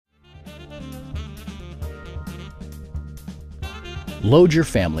Load your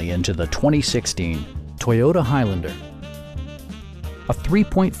family into the 2016 Toyota Highlander. A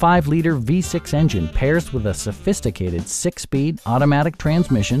 3.5-liter V6 engine pairs with a sophisticated 6-speed automatic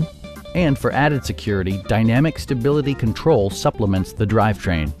transmission, and for added security, dynamic stability control supplements the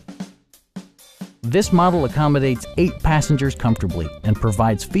drivetrain. This model accommodates 8 passengers comfortably and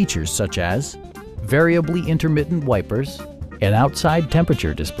provides features such as variably intermittent wipers, an outside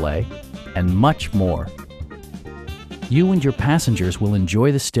temperature display, and much more. You and your passengers will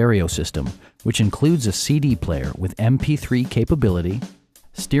enjoy the stereo system, which includes a CD player with MP3 capability,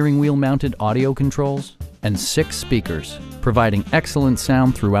 steering wheel mounted audio controls, and 6 speakers, providing excellent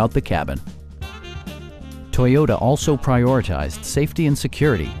sound throughout the cabin. Toyota also prioritized safety and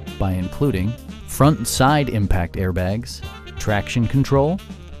security by including front and side impact airbags, traction control,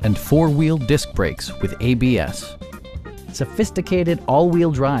 and 4-wheel disc brakes with ABS. Sophisticated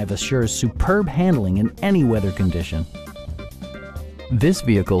all-wheel drive assures superb handling in any weather condition. This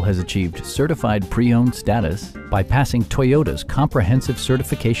vehicle has achieved certified pre-owned status by passing Toyota's comprehensive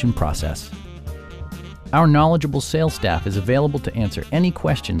certification process. Our knowledgeable sales staff is available to answer any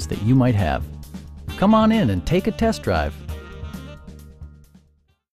questions that you might have. Come on in and take a test drive.